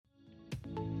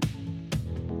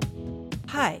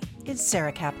Hi, it's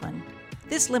Sarah Kaplan.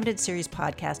 This limited series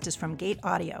podcast is from GATE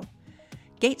Audio.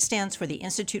 GATE stands for the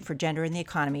Institute for Gender and the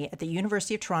Economy at the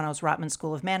University of Toronto's Rotman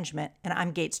School of Management, and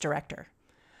I'm GATE's director.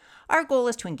 Our goal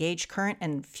is to engage current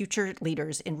and future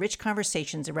leaders in rich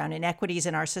conversations around inequities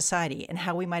in our society and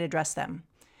how we might address them.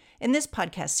 In this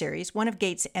podcast series, one of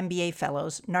GATE's MBA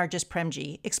fellows, Nargis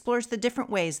Premji, explores the different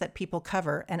ways that people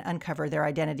cover and uncover their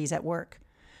identities at work.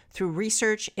 Through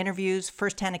research, interviews,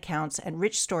 first-hand accounts, and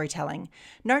rich storytelling,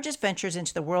 Nargis ventures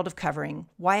into the world of covering,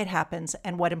 why it happens,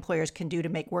 and what employers can do to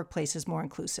make workplaces more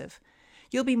inclusive.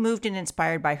 You'll be moved and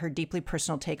inspired by her deeply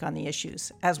personal take on the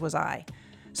issues, as was I.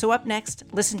 So up next,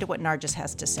 listen to what Nargis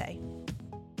has to say.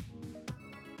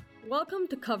 Welcome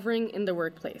to Covering in the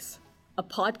Workplace, a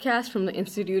podcast from the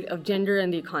Institute of Gender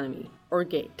and the Economy, or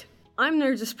GATE. I'm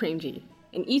Nargis Premji.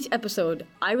 In each episode,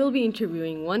 I will be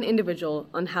interviewing one individual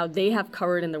on how they have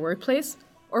covered in the workplace,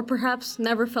 or perhaps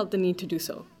never felt the need to do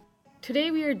so.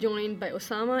 Today we are joined by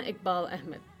Osama Iqbal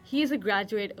Ahmed. He is a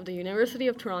graduate of the University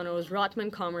of Toronto's Rotman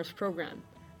Commerce program,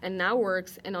 and now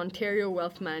works in Ontario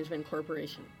Wealth Management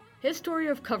Corporation. His story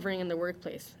of covering in the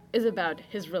workplace is about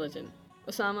his religion.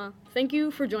 Osama, thank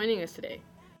you for joining us today.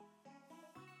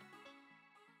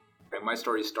 My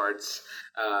story starts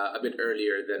a bit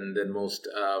earlier than most.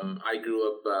 I grew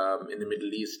up in the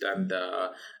Middle East, and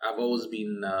I've always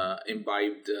been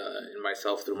imbibed in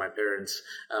myself through my parents,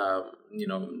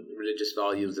 religious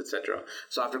values, etc.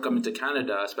 So after coming to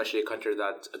Canada, especially a country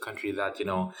that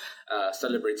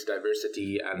celebrates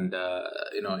diversity and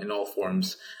in all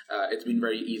forms, it's been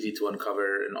very easy to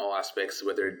uncover in all aspects,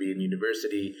 whether it be in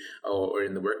university or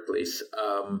in the workplace.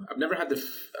 I've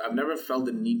never felt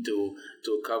the need to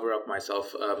cover up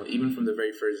myself, even from the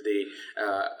very first day,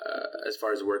 as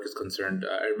far as work is concerned.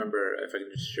 I remember, if I can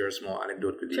just share a small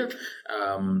anecdote with you.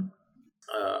 Sure.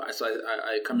 So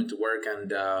I come into work,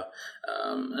 and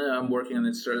I'm working,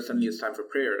 and suddenly it's time for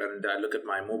prayer, and I look at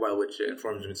my mobile, which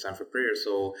informs me it's time for prayer.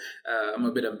 So I'm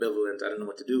a bit ambivalent. I don't know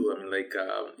what to do. I mean,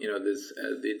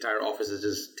 the entire office is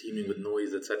just teeming with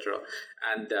noise, etc.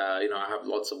 And I have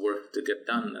lots of work to get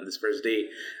done on this first day,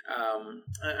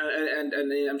 and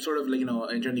I'm sort of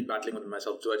internally battling with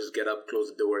myself. Do I just get up, close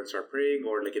the door, and start praying,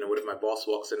 or what if my boss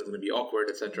walks in? It's going to be awkward,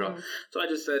 etc. Mm-hmm. So I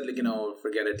just said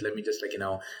forget it. Let me just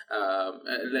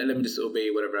let me just obey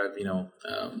whatever I've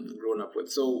grown up with.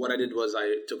 So what I did was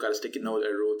I took out a sticky note.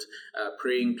 I wrote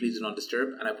praying, please do not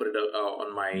disturb, and I put it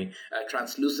on my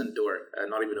translucent door,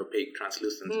 not even opaque,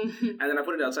 translucent. Mm-hmm. And then I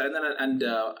put it outside, and then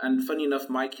and funny enough,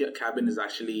 my cabin is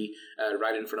actually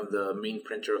right in front of the main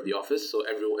printer of the office, so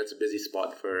it's a busy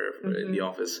spot for mm-hmm. in the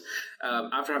office.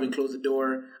 After having closed the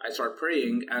door, I start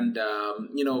praying, and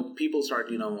people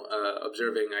start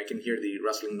observing. I can hear the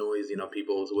rustling noise,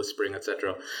 people whispering,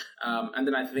 etc. And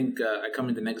then I think I come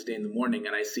in the next day in the morning,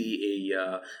 and I see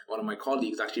one of my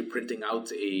colleagues actually printing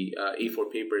out a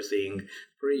A4 paper saying,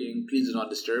 praying, please do not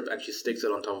disturb, and she sticks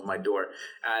it on top of my door.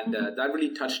 And that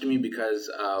really touched me, because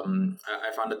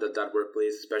I found that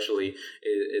workplace especially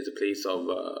is a place of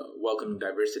welcoming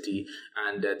diversity,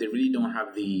 and they really don't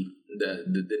have the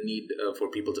need for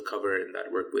people to cover in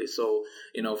that workplace. So,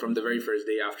 from the very first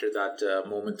day after that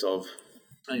moment of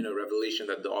revelation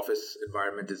that the office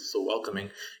environment is so welcoming,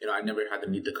 I never had the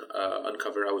need to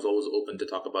uncover. I was always open to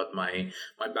talk about my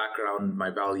background,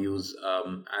 my values,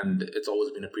 and it's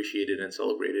always been appreciated and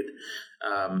celebrated.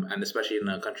 And especially in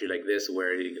a country like this,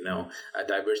 where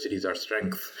diversity is our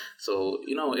strength. So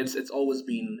it's always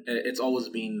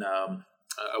been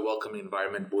a welcoming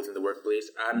environment, both in the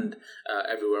workplace and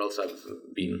everywhere else I've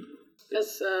been.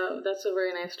 That's a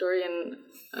very nice story, and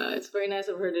it's very nice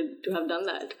of her to have done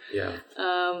that. Yeah.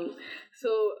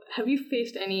 So have you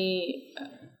faced any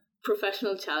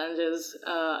professional challenges?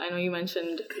 I know you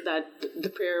mentioned that the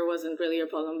prayer wasn't really a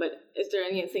problem, but is there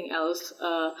anything else,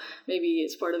 maybe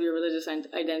it's part of your religious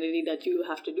identity, that you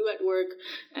have to do at work?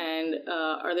 And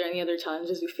are there any other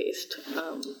challenges you faced?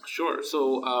 Sure.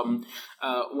 So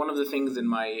one of the things in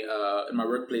my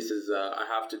workplace is I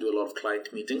have to do a lot of client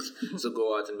meetings. Mm-hmm. So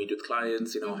go out and meet with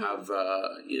clients, mm-hmm. have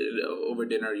over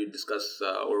dinner you discuss,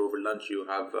 or over lunch you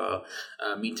have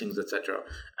meetings, etc.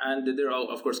 And there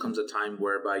of course comes a time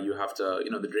whereby you have to,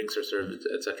 the drinks are served,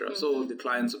 etc. Mm-hmm. So the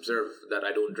clients observe that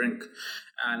I don't drink.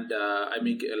 And I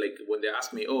make when they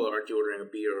ask me, "Oh, aren't you ordering a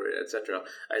beer, or etc.?"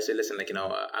 I say, "Listen,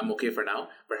 I'm okay for now.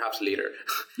 Perhaps later."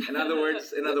 in other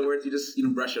words, you just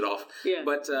brush it off. Yeah.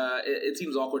 But it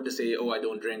seems awkward to say, oh, I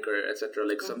don't drink, or etc.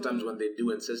 Like sometimes when they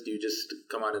do insist, you just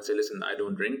come out and say, listen, I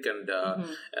don't drink, and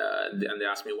they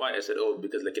ask me why. I said, oh,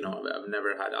 because I've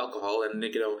never had alcohol, and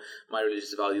my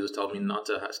religious values tell me not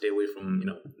to stay away from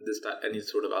any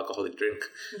sort of alcoholic drink,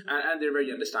 and they're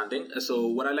very understanding. So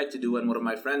what I like to do, and what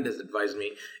my friend has advised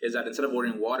me, is that instead of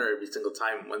ordering water every single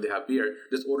time when they have beer,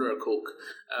 just order a Coke.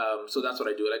 So that's what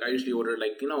I do. Like I usually order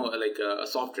a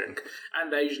soft drink,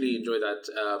 and I usually enjoy that.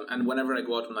 And whenever I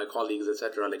go out with my colleagues,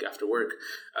 etc., like after work,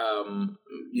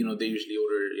 they usually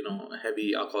order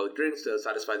heavy alcoholic drinks to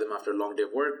satisfy them after a long day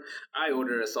of work. I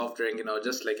order a soft drink,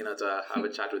 just to have a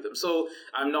chat with them. So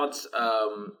I'm not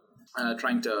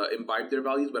trying to imbibe their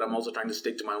values, but I'm also trying to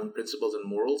stick to my own principles and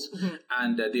morals.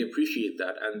 And they appreciate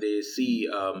that, and they see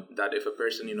that if a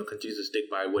person continues to stick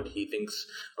by what he thinks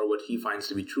or what he finds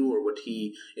to be true or what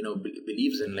he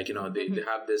believes in, they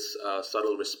have this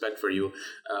subtle respect for you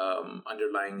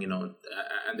underlying,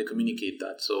 and they communicate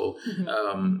that. So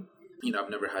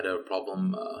I've never had a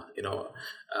problem,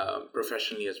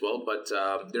 professionally as well, but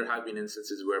there have been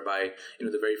instances whereby,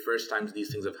 the very first times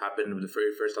these things have happened, the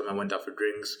very first time I went out for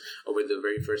drinks, or the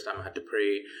very first time I had to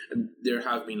pray, there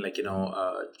have been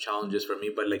challenges for me,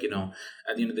 but at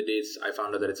the end of the day, I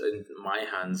found out that it's in my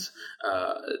hands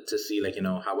to see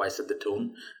how I set the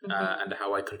tone and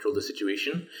how I control the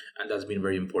situation, and that's been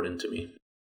very important to me.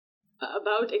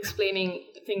 About explaining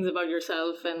things about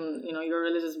yourself and your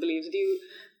religious beliefs, do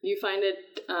you find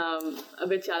it a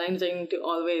bit challenging to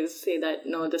always say that,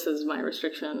 no, this is my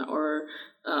restriction, or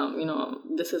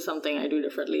this is something I do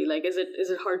differently? Like, is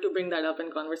it hard to bring that up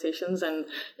in conversations, and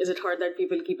is it hard that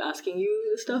people keep asking you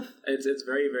this stuff? It's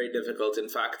very, very difficult. In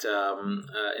fact,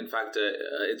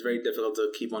 it's very difficult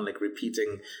to keep on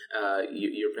repeating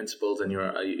your principles and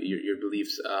your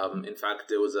beliefs. In fact,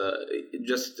 there was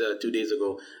just 2 days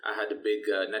ago, I had a big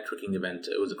networking event.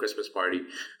 It was a Christmas party.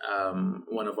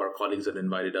 One of our colleagues had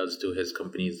invited us to his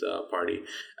company's party,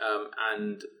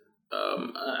 and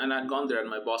I'd gone there, and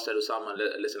my boss said, Osama,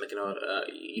 listen,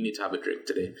 you need to have a drink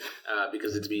today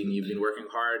because you've been working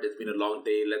hard. It's been a long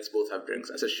day. Let's both have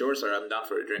drinks. I said, sure, sir, I'm down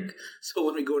for a drink. So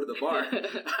when we go to the bar,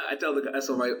 I tell the guy,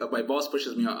 so my boss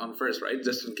pushes me on first, right?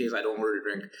 Just in case I don't order a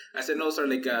drink. I said, no, sir,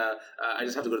 I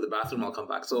just have to go to the bathroom. I'll come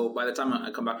back. So by the time I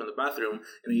come back from the bathroom,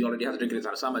 you already have the drink in your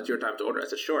time. Osama, it's your time to order. I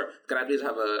said, sure. Can I please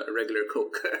have a regular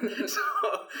Coke?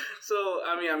 so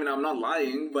I mean, I'm not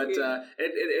lying, but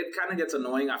it kind of gets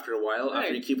annoying after a while,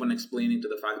 after you keep on explaining to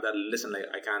the fact that, listen,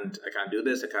 I can't do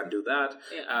this, I can't do that.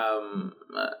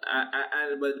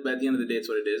 But at the end of the day, it's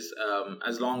what it is.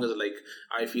 As long as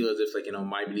I feel as if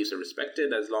my beliefs are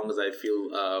respected, as long as I feel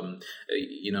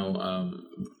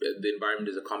the environment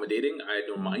is accommodating, I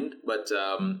don't mind. But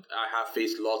I have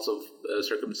faced lots of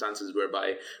circumstances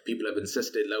whereby people have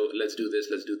insisted, let's do this,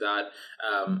 let's do that,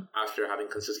 after having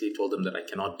consistently told them that I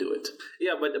cannot do it.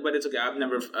 Yeah, but it's okay. I've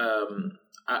never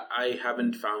I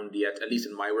haven't found yet, at least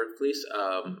in my workplace,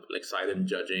 silent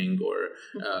judging or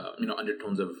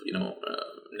undertones of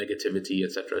negativity,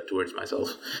 etc., towards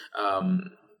myself,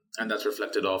 and that's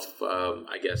reflected off,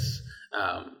 I guess,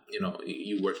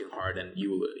 you working hard and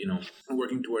you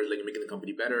working towards making the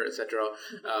company better, etc.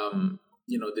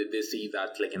 They see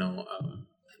that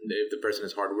if the person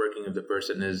is hardworking, if the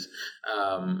person is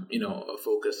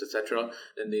focused, etc.,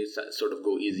 then they sort of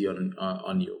go easy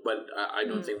on you. But I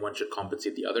don't think one should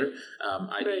compensate the other.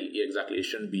 Exactly, it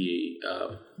shouldn't be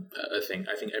a thing.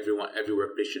 I think every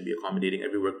workplace should be accommodating.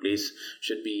 Every workplace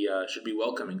should be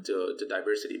welcoming to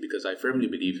diversity, because I firmly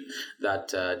believe that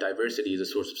diversity is a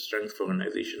source of strength for an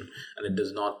organization, and it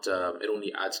does not. It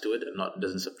only adds to it and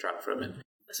doesn't subtract from it.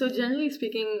 So generally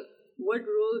speaking, what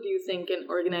role do you think an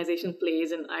organization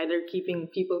plays in either keeping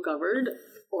people covered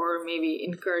or maybe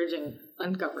encouraging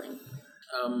uncovering?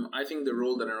 I think the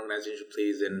role that an organization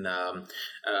plays in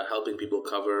helping people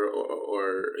cover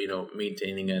or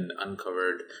maintaining an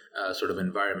uncovered sort of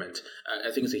environment,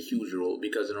 I think it's a huge role,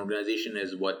 because an organization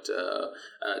is what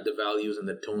the values and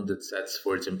the tones it sets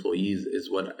for its employees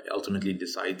is what ultimately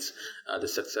decides the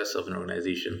success of an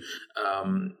organization.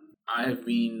 I have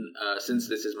been, since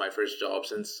this is my first job,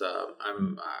 since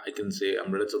I can say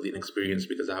I'm relatively inexperienced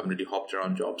because I haven't really hopped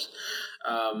around jobs.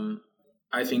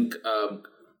 I think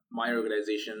my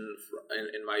organization,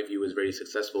 in my view, is very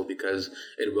successful because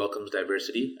it welcomes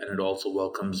diversity and it also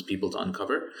welcomes people to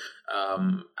uncover.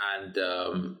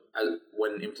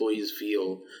 When employees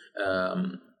feel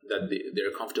that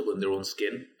they're comfortable in their own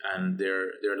skin and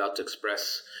they're allowed to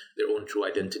express their own true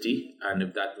identity, and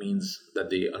if that means that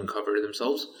they uncover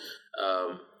themselves,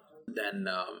 then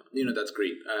that's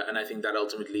great, and I think that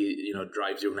ultimately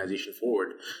drives the organization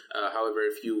forward. However,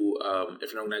 if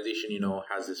an organization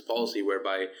has this policy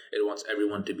whereby it wants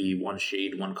everyone to be one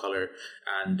shade, one color,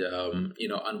 and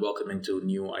unwelcoming to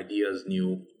new ideas,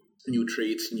 new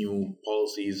traits, new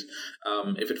policies,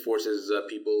 if it forces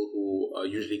people who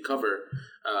usually cover,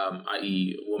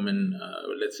 i.e. women,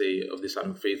 let's say of the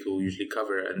Islamic faith who usually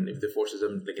cover, and if it forces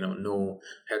them no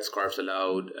headscarves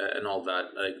allowed and all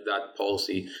that, like that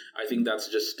policy, I think that's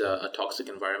just a toxic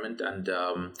environment, and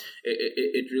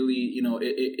it really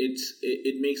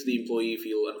it makes the employee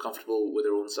feel uncomfortable with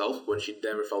their own self when she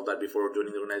never felt that before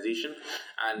joining the organization,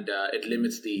 and it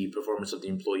limits the performance of the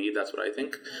employee. That's what I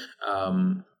think.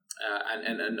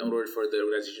 And in order for the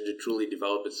organization to truly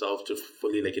develop itself, to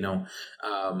fully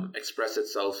express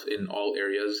itself in all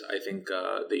areas, I think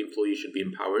the employee should be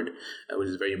empowered, which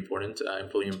is very important.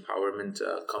 Employee empowerment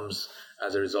comes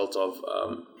as a result of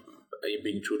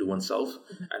being true to oneself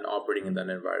and operating in that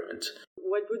environment.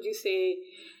 What would you say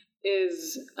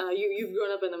is you've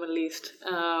grown up in the Middle East,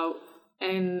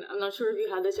 and I'm not sure if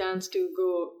you had the chance to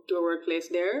go to a workplace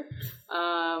there,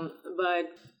 but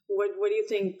what do you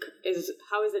think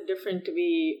how is it different to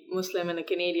be Muslim in a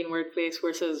Canadian workplace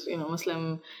versus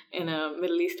Muslim in a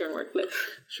Middle Eastern workplace?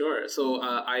 Sure. So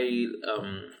I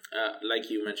like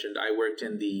you mentioned, I worked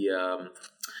in the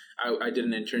I did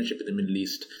an internship in the Middle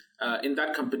East. In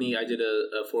that company, I did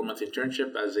a 4-month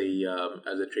internship as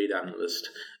a trade analyst,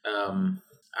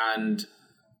 and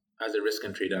as a risk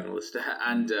and trade analyst.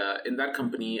 And in that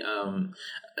company,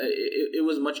 it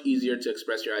was much easier to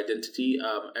express your identity.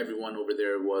 Everyone over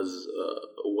there was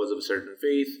of a certain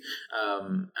faith,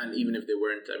 and even if they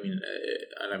weren't,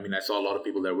 I saw a lot of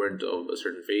people that weren't of a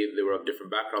certain faith. They were of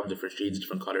different backgrounds, different shades,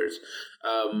 different colors.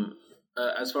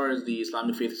 As far as the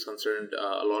Islamic faith is concerned,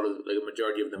 a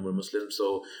majority of them were Muslims.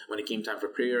 So when it came time for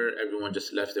prayer, everyone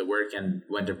just left their work and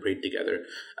went and prayed together.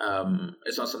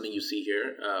 It's not something you see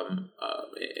here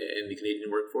in the Canadian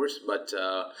workforce, but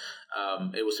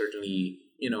it was certainly,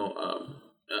 it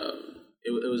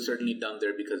was certainly done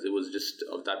there because it was just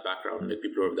of that background, like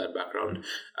people were of that background.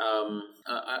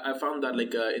 I found that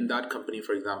in that company,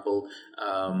 for example,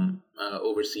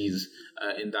 overseas,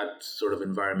 in that sort of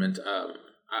environment,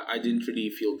 I didn't really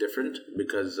feel different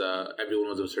because everyone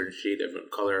was of a certain shade,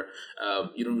 different color.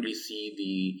 You don't really see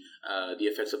the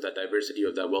effects of that diversity,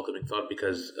 of that welcoming thought,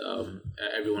 because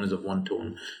everyone is of one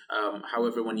tone.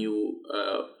 However, when you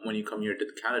come here to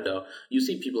Canada, you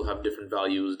see people have different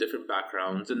values, different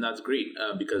backgrounds, and that's great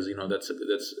because that's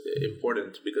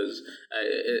important, because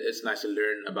it's nice to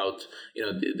learn about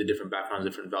the different backgrounds,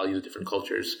 different values, different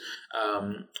cultures,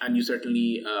 and you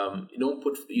certainly you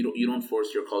don't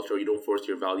force your culture, you don't force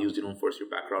your values, you don't force your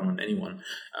background on anyone,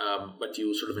 but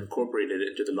you sort of incorporate it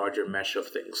into the larger mesh of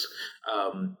things.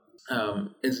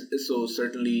 So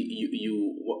certainly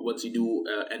you once you do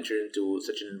enter into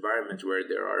such an environment where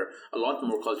there are a lot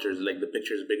more cultures, like the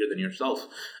picture is bigger than yourself,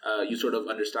 you sort of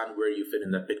understand where you fit in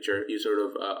that picture. You sort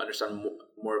of understand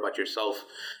more about yourself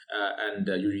and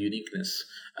your uniqueness,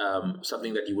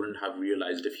 something that you wouldn't have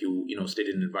realized if you stayed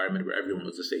in an environment where everyone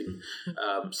was the same.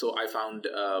 So I found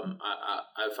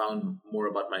I found more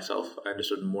about myself. I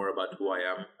understood more about who I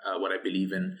am, what I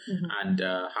believe in, and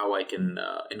how I can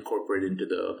incorporate into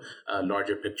the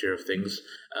larger picture of things.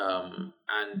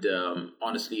 And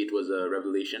honestly, it was a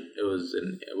revelation. It was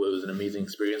an amazing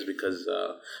experience because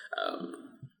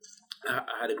I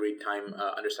had a great time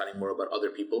understanding more about other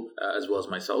people as well as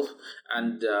myself,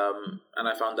 and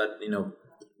I found that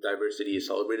diversity is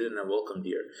celebrated and welcomed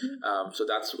here. And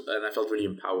I felt really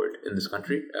empowered in this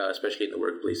country, especially in the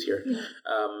workplace here.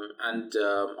 And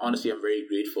honestly, I'm very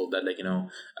grateful that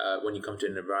when you come to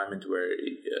an environment where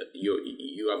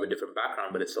you have a different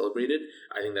background but it's celebrated,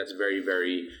 I think that's very,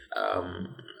 very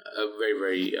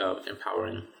very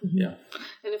empowering. Yeah.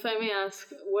 And if I may ask,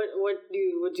 what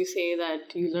would you say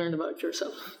that you learned about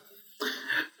yourself?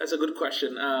 That's a good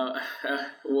question.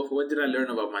 What did I learn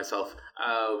about myself?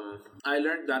 I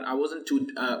learned that I wasn't too.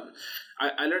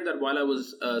 I learned that while I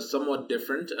was somewhat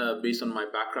different based on my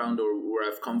background or where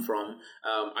I've come from,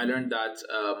 I learned that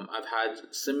I've had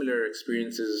similar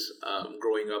experiences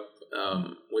growing up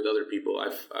with other people.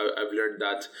 I've learned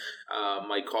that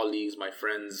my colleagues, my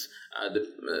friends,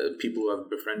 the people who have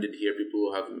befriended here, people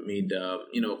who have made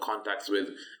contacts with,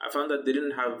 I found that they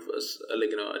didn't have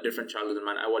a different childhood than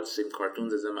mine. I watched the same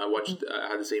cartoons as them. I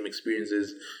had the same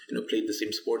experiences, played the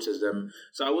same sports as them.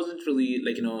 So I wasn't really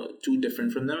too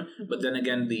different from them. But then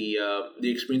again, the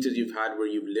experiences you've had where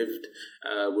you've lived,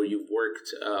 where you've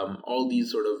worked, all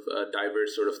these sort of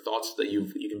diverse sort of thoughts that you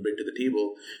can bring to the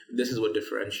table, this is what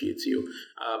differentiates suits you.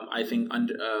 I think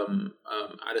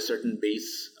at a certain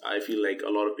base, I feel like a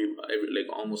lot of people,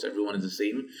 almost everyone is the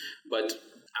same, but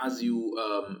as you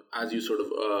sort of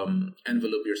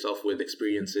envelope yourself with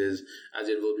experiences, as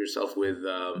you envelope yourself with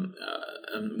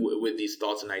these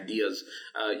thoughts and ideas,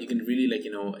 you can really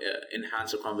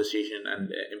enhance a conversation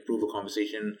and improve a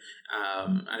conversation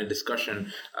and a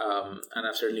discussion. And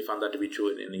I've certainly found that to be true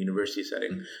in a university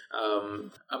setting.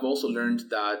 I've also learned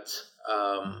that.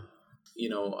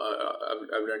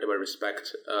 I've learned about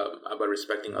respect, about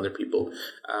respecting other people.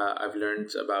 I've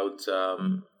learned about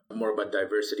more about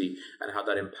diversity and how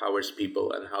that empowers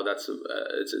people and how that's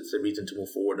it's a reason to move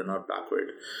forward and not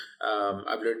backward.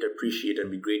 I've learned to appreciate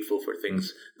and be grateful for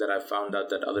things that I've found out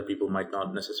that other people might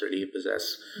not necessarily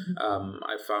possess.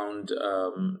 I found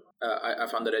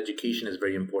that education is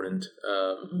very important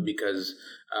because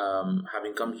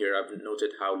having come here, I've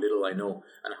noted how little I know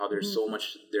and how there's so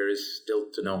much there is still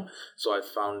to know. So I've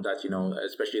found that,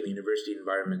 especially in the university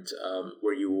environment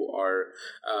where you are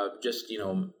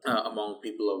among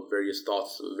people of various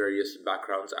thoughts, various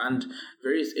backgrounds, and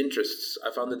various interests,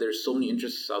 I found that there's so many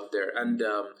interests out there. And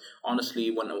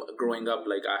honestly, when growing up,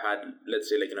 I had, let's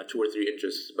say, 2 or 3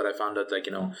 interests, but I found that,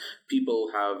 people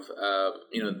have,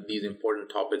 these important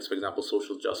topics, for example,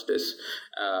 social justice,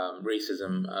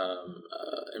 racism,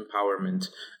 empowerment,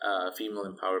 female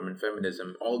empowerment,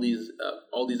 feminism, all these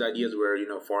ideas were,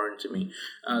 foreign to me.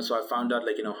 So I found out,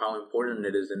 how important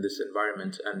it is in this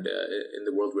environment and in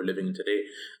the world we're living in today.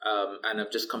 And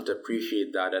I've just come to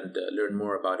appreciate that and learn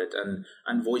more about it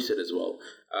and voice it as well.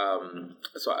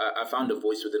 So I found a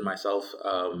voice within myself,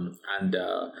 and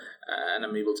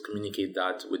I'm able to communicate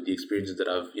that with the experiences that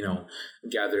I've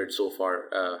gathered so far,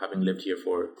 having lived here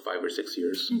for 5 or 6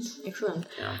 years. Excellent.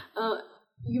 Yeah.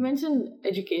 You mentioned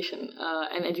education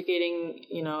and educating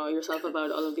yourself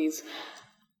about all of these.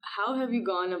 How have you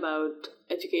gone about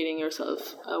educating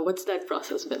yourself? What's that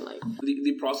process been like?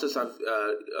 The process I've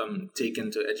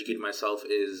taken to educate myself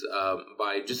is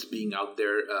by just being out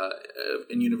there.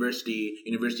 In university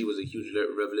was a huge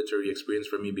revelatory experience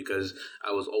for me because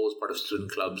I was always part of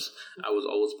student clubs. I was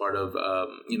always part of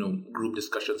group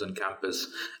discussions on campus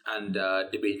and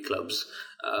debate clubs.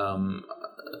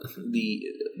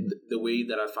 The way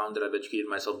that I found that I've educated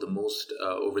myself the most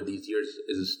over these years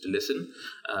is to listen,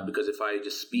 because if I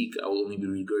just speak, I will only be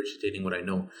regurgitating what I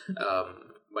know.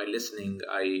 By listening,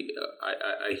 I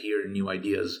hear new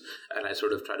ideas and I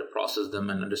sort of try to process them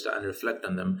and understand and reflect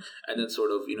on them, and then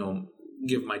sort of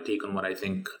give my take on what I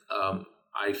think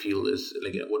I feel is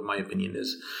what my opinion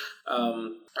is.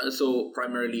 So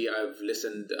primarily, I've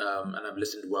listened, and I've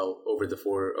listened well over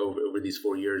these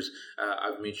 4 years.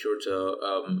 I've made sure to,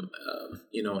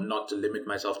 not to limit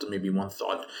myself to maybe one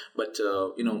thought, but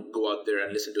to, go out there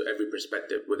and listen to every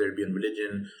perspective, whether it be on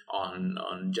religion,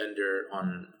 on gender,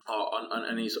 on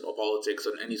any sort of politics,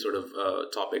 on any sort of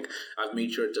topic. I've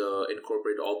made sure to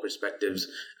incorporate all perspectives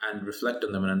and reflect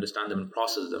on them and understand them and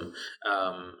process them,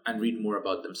 and read more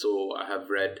about them. So I have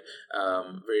read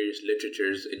various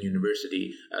literatures in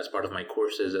university as part of my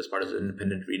courses, as part of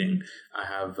independent reading. I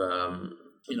have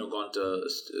gone to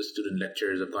student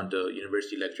lectures, I've gone to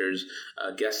university lectures,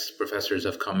 guest professors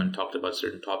have come and talked about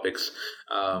certain topics,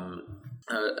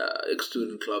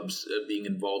 student clubs, being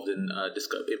involved in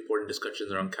important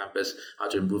discussions around campus, how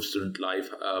to improve student life,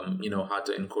 how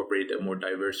to incorporate a more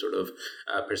diverse sort of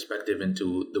perspective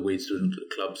into the way student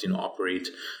clubs, operate.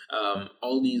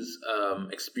 All these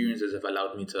experiences have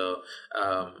allowed me to,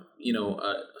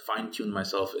 fine-tune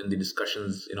myself in the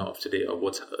discussions, of today, of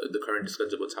the current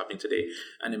discussions of what's happening today,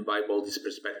 and imbibe all these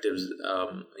perspectives,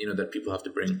 that people have to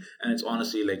bring. And it's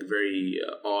honestly very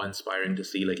awe-inspiring to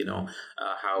see,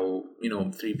 how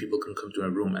 3 people can come to a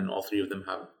room and all 3 of them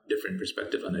have different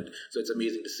perspective on it. So it's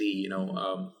amazing to see,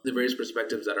 the various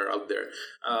perspectives that are out there.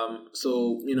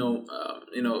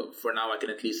 For now, I can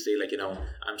at least say,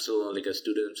 I'm still a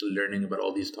student, I'm still learning about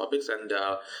all these topics, and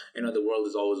the world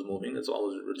is always moving, it's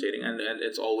always rotating, and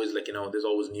it's always there's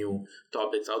always new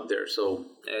topics out there. So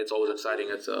it's always exciting.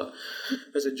 It's a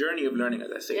journey of learning,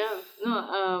 as I say. Yeah,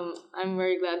 no, I'm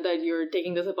very glad that you're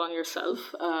taking this upon yourself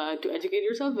to educate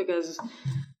yourself, because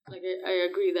I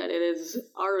agree that it is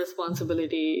our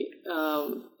responsibility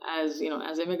as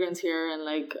immigrants here,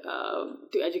 and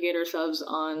to educate ourselves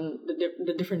on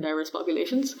the different diverse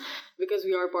populations, because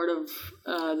we are part of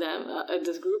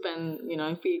this group, and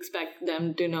if we expect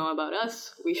them to know about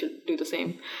us, we should do the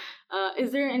same.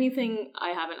 Is there anything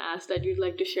I haven't asked that you'd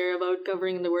like to share about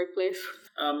covering in the workplace?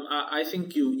 I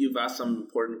think you've asked some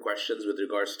important questions with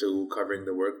regards to covering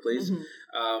the workplace.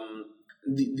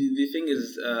 The thing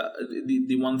is,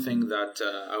 the one thing that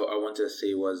I want to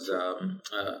say was,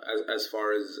 as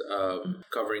far as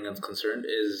covering is concerned,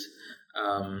 is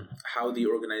how the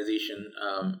organization,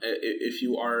 if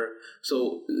you are,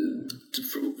 so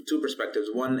two perspectives.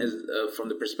 One is from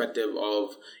the perspective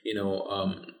of,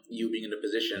 you being in a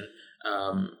position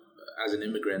as an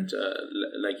immigrant,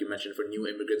 like you mentioned, for new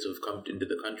immigrants who have come into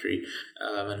the country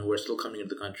and who are still coming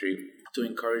into the country, to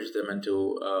encourage them and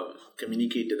to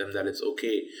communicate to them that it's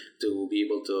okay to be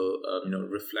able to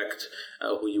reflect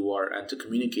who you are and to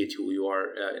communicate who you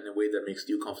are in a way that makes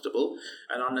you comfortable,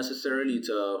 and not necessarily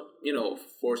to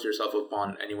force yourself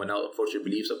upon anyone else, force your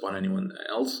beliefs upon anyone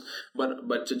else,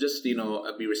 but to just be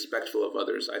respectful of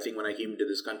others. I think when I came into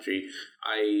this country,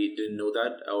 I didn't know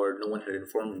that, or no one had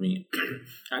informed me,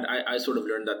 and I sort of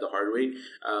learned that the hard way.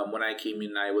 When I came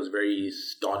in, I was very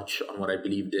staunch on what I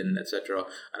believed in, etc.,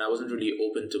 and I wasn't really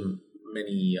open to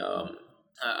many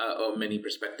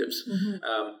perspectives. Mm-hmm.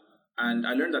 And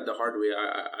I learned that the hard way.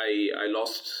 I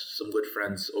lost some good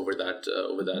friends over that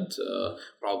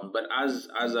problem. But as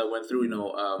I went through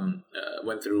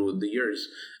the years,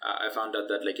 I found out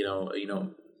that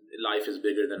life is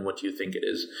bigger than what you think it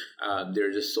is.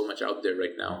 There's just so much out there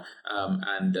right now,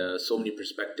 and so many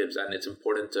perspectives, and it's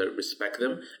important to respect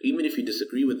them. Even if you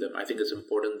disagree with them, I think it's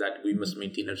important that we must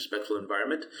maintain a respectful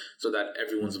environment so that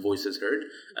everyone's voice is heard,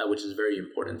 which is very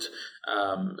important.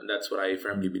 That's what I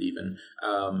firmly believe in,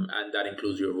 and that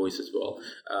includes your voice as well.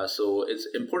 So it's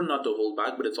important not to hold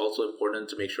back, but it's also important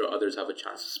to make sure others have a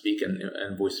chance to speak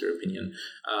and voice their opinion.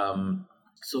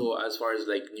 So as far as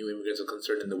new immigrants are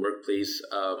concerned in the workplace,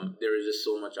 there is just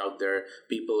so much out there.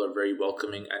 People are very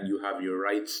welcoming, and you have your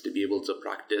rights to be able to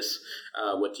practice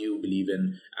what you believe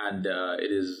in. And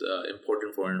it is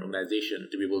important for an organization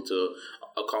to be able to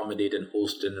accommodate and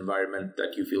host an environment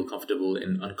that you feel comfortable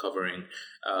in uncovering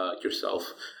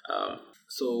yourself.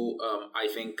 So I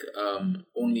think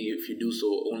only if you do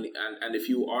so, and if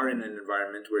you are in an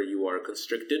environment where you are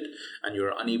constricted and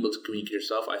you're unable to communicate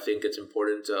yourself, I think it's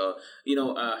important to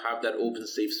have that open,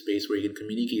 safe space where you can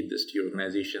communicate this to your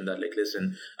organization that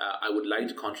listen, I would like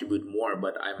to contribute more,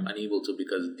 but I'm unable to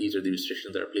because these are the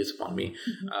restrictions that are placed upon me.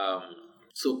 Mm-hmm.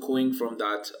 So going from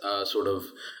that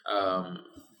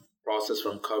process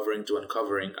from covering to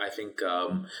uncovering, I think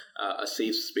a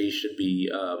safe space should be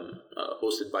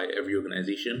hosted by every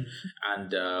organization,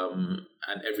 and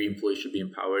every employee should be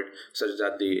empowered such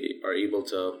that they are able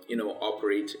to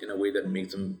operate in a way that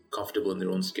makes them comfortable in their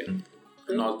own skin.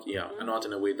 And not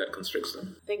in a way that constricts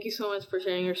them. Thank you so much for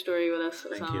sharing your story with us,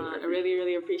 Osama. Thank you. I really,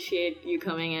 really appreciate you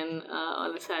coming in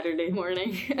on a Saturday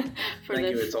morning for Thank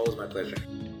this. you. It's always my pleasure.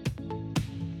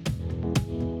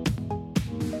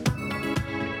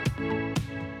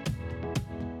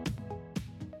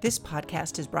 This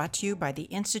podcast is brought to you by the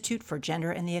Institute for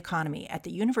Gender and the Economy at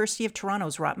the University of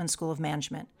Toronto's Rotman School of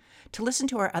Management. To listen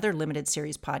to our other limited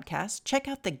series podcasts, check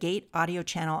out the Gate audio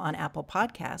channel on Apple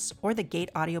Podcasts or the Gate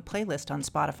audio playlist on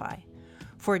Spotify.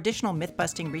 For additional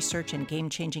myth-busting research and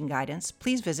game-changing guidance,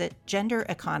 please visit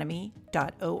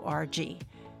gendereconomy.org.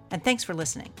 And thanks for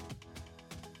listening.